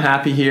know, I'm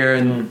happy here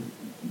and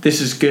this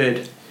is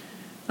good.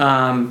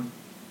 And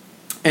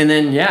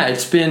then, yeah,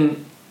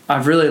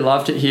 I've really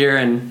loved it here.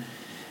 And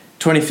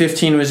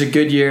 2015 was a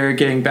good year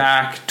getting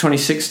back.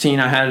 2016,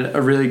 I had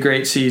a really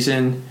great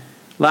season.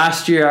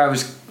 Last year, I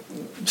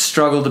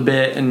struggled a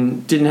bit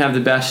and didn't have the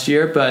best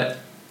year, but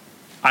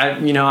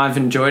I've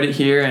enjoyed it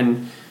here,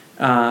 and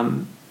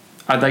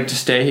I'd like to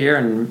stay here,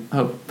 and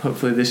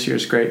hopefully this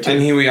year's great too. And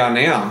here we are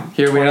now.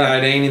 Here we are.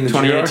 2018 in the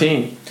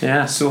 2018. Giro.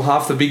 Yeah. Still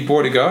half the big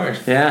boy to go.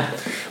 Yeah.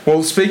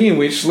 Well, speaking of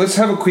which, let's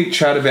have a quick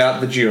chat about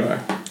the Giro.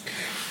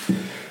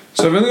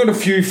 So I've only got a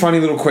few funny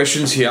little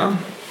questions here.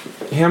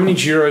 How many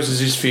Giros is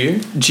this for you?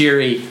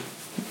 Giri.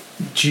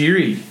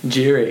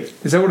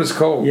 Is that what it's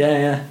called?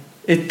 Yeah.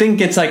 I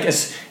think it's like,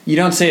 you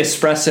don't say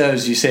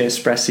espressos, you say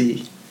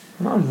espressi.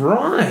 Oh,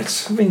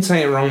 right. I've been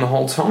saying it wrong the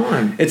whole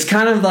time. It's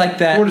kind of like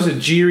that. What is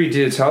it, Giri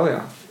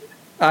d'Italia?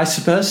 I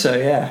suppose so,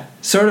 yeah.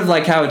 Sort of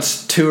like how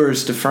it's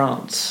Tours de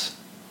France.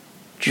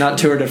 True. Not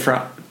Tour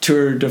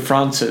de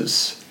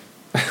France's.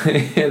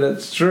 Yeah,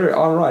 that's true.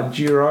 Oh, right.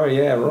 Giro,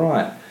 yeah,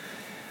 right.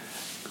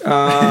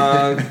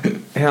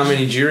 How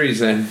many Giris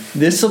then?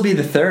 This will be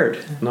the third.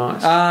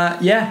 Nice.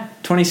 Yeah,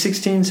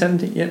 2016,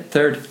 17, yeah,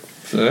 third.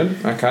 Third,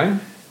 okay.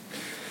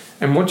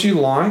 And what do you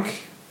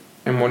like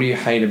and what do you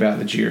hate about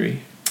the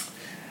Giri?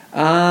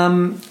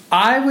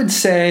 I would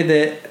say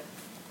that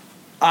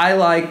I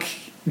like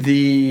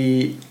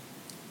the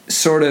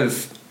sort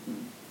of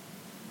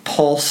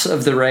pulse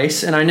of the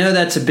race, and I know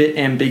that's a bit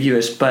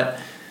ambiguous, but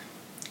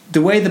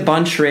the way the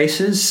bunch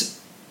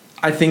races,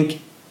 I think,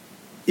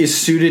 is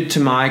suited to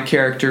my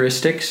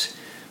characteristics,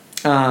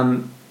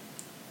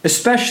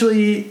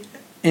 especially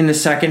in the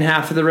second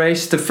half of the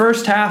race. The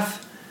first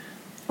half,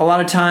 a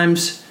lot of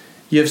times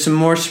you have some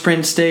more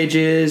sprint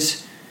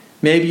stages.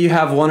 Maybe you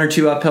have one or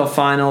two uphill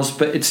finals,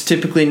 but it's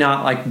typically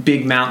not like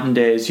big mountain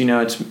days. You know,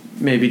 it's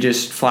maybe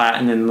just flat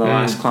and then the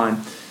last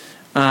climb.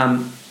 But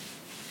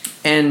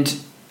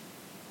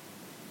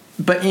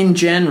in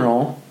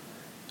general,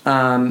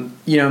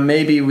 you know,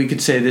 maybe we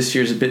could say this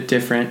year's a bit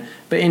different.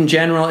 But in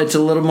general, it's a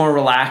little more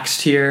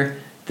relaxed here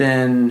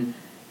than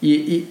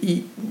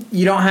you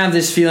don't have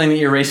this feeling that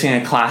you're racing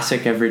a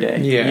classic every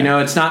day. Yeah. You know,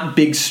 it's not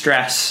big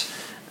stress.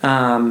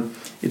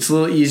 It's a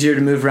little easier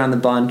to move around the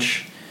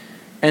bunch.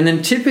 And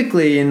then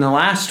typically in the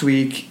last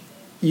week,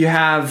 you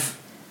have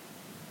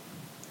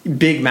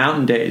big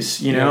mountain days,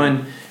 you know,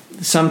 and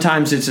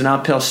sometimes it's an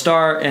uphill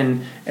start.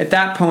 And at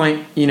that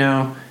point, you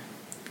know,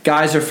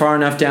 guys are far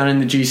enough down in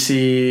the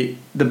GC.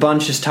 The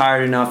bunch is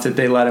tired enough that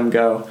they let him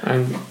go.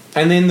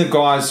 And then the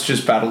guys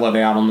just battle it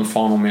out on the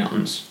final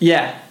mountains.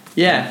 Yeah.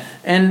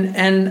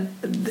 And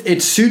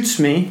it suits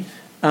me.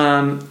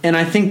 And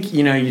I think,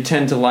 you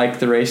tend to like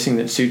the racing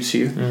that suits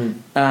you.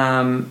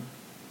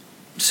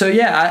 So,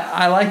 yeah,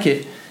 I like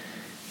it.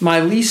 My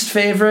least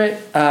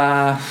favorite,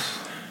 I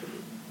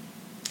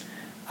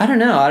don't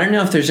know. I don't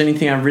know if there's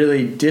anything I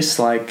really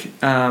dislike.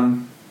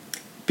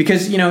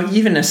 Because,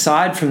 even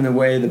aside from the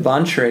way the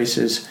bunch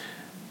races,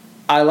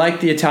 I like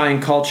the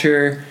Italian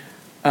culture.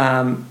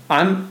 I'm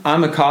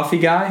a coffee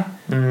guy,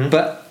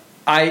 but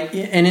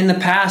and in the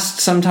past,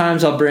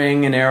 sometimes I'll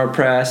bring an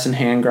AeroPress and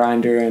hand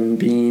grinder and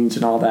beans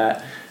and all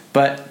that.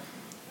 But,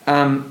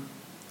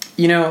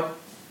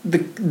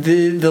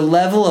 the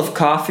level of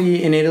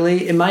coffee in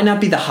Italy, it might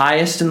not be the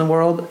highest in the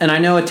world. And I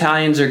know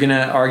Italians are going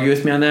to argue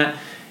with me on that.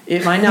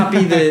 It might not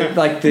be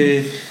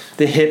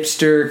the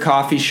hipster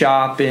coffee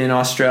shop in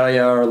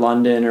Australia or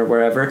London or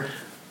wherever.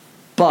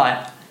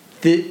 But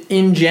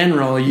in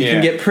general, you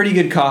can get pretty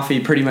good coffee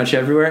pretty much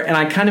everywhere. And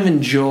I kind of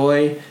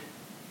enjoy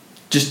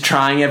just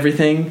trying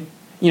everything.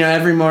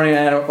 Every morning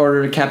I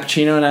order a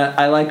cappuccino, and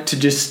I like to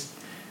just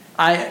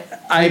take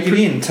it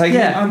in.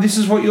 This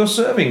is what you're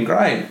serving.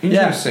 Great,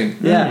 interesting.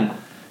 Yeah.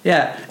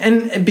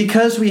 And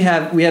because we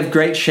have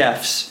great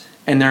chefs,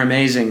 and they're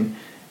amazing,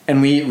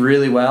 and we eat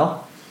really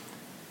well,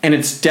 and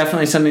it's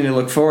definitely something to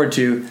look forward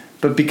to.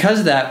 But because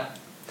of that,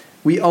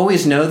 we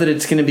always know that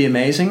it's going to be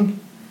amazing,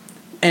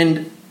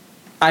 and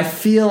I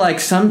feel like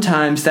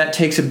sometimes that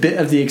takes a bit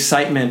of the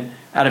excitement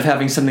out of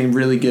having something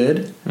really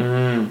good.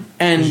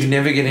 And you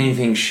never get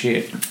anything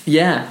shit.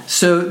 Yeah.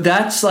 So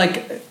that's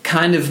like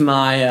kind of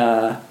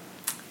my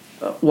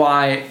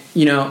why,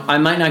 I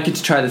might not get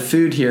to try the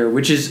food here,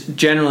 which is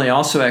generally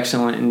also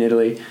excellent in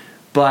Italy,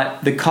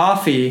 but the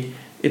coffee,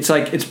 it's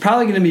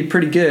probably going to be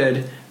pretty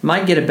good.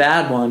 Might get a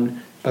bad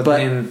one, but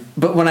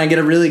when I get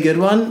a really good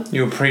one,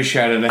 you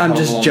appreciate it. I'm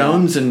just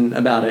jonesing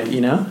about it,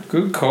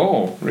 Good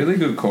call. Really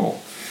good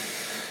call.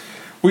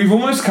 We've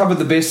almost covered what's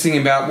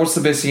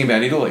the best thing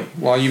about Italy?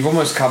 Well, you've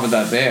almost covered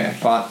that there,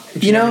 but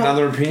do you have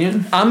another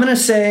opinion? I'm going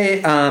to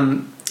say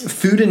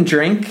food and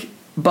drink,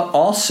 but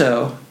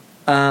also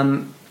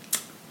I'm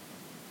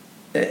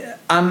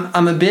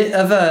a bit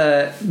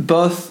of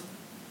both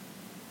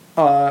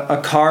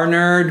a car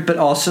nerd, but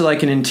also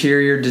like an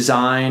interior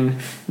design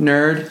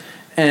nerd.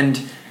 And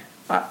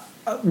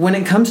when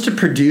it comes to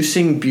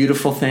producing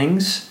beautiful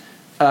things,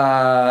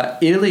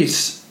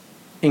 Italy's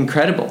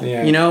incredible.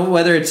 Yeah.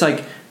 Whether it's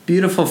like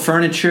beautiful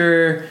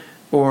furniture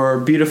or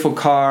beautiful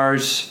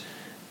cars.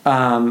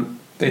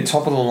 Their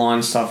top of the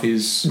line stuff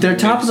is... Their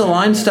top of the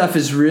line stuff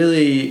is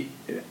really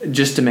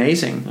just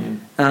amazing.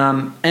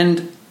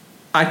 And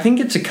I think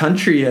it's a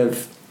country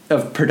of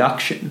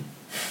production,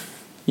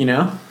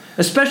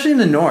 especially in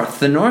the north.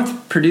 The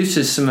north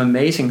produces some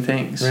amazing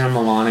things. Around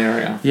Milan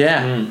area.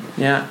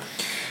 Yeah.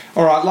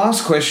 All right,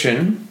 last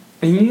question.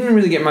 And you didn't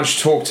really get much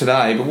talk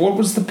today, but what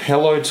was the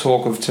Pello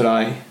talk of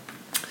today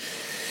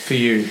for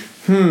you?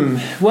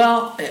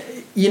 Well,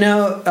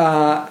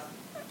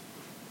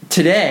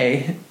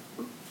 today,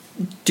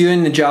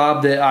 doing the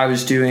job that I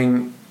was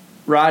doing,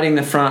 riding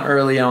the front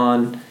early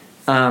on,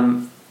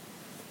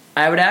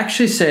 I would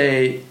actually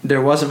say there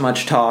wasn't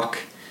much talk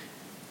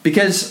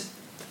because,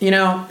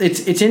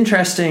 it's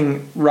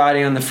interesting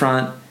riding on the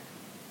front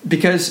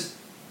because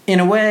in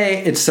a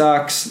way it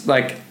sucks.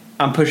 Like,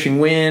 I'm pushing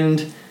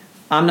wind.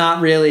 I'm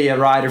not really a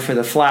rider for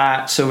the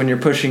flat, so when you're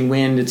pushing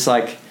wind, it's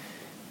like...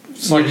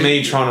 It's like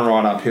me trying to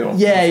ride uphill.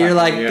 Yeah, you're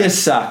like,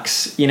 this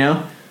sucks,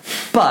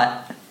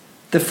 But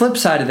the flip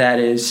side of that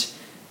is,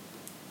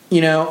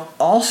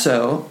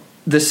 also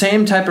the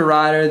same type of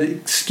rider,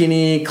 the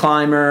skinny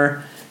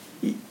climber,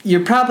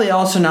 you're probably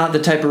also not the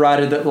type of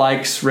rider that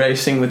likes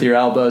racing with your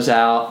elbows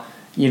out,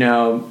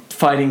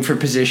 fighting for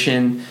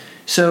position.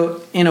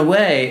 So in a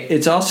way,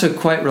 it's also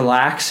quite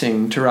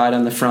relaxing to ride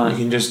on the front.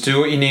 You can just do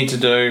what you need to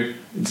do.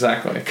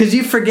 Exactly. Because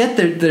you forget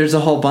that there's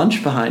a whole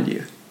bunch behind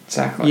you.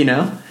 Exactly.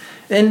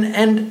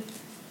 And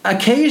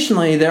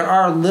occasionally there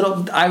are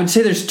I would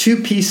say there's two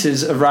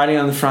pieces of riding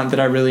on the front that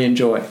I really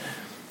enjoy.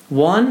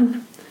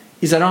 One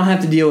is I don't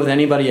have to deal with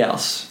anybody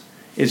else.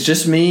 It's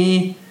just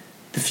me,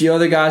 the few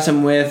other guys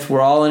I'm with, we're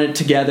all in it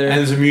together. And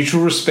there's a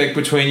mutual respect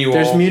between you all.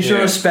 There's mutual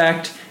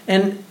respect.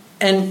 And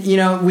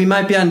we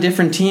might be on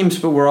different teams,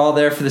 but we're all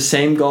there for the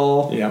same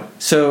goal. Yeah.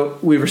 So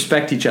we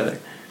respect each other.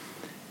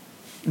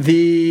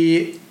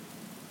 The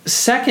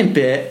second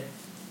bit,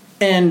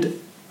 and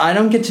I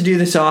don't get to do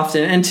this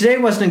often, and today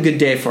wasn't a good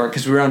day for it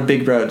because we were on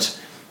big roads.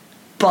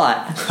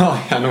 But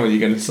I know what you're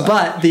going to say.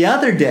 But the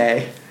other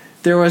day,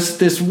 there was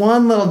this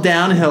one little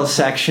downhill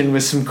section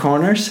with some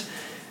corners,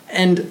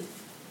 and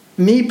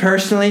me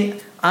personally,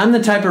 I'm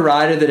the type of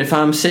rider that if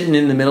I'm sitting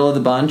in the middle of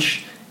the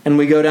bunch and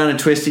we go down a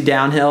twisty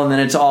downhill and then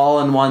it's all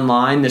in one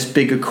line, this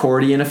big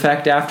accordion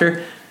effect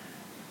after,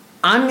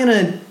 I'm going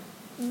to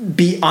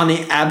be on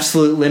the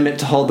absolute limit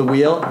to hold the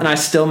wheel, and I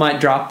still might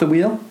drop the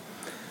wheel.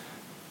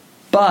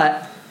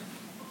 But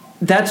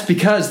that's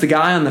because the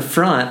guy on the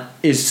front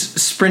is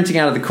sprinting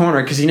out of the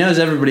corner because he knows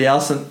everybody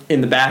else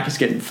in the back is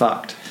getting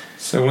fucked.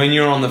 So when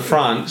you're on the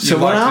front... So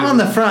when I'm on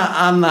the front,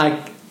 I'm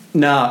like,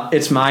 no,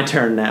 it's my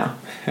turn now.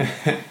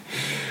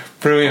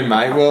 Brilliant,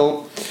 mate.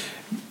 Well,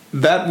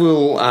 that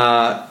will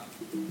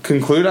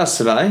conclude us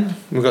today.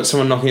 We've got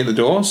someone knocking at the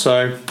door,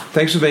 so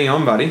thanks for being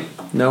on, buddy.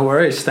 No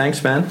worries.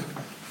 Thanks, man.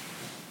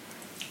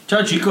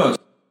 Ciao, chicos.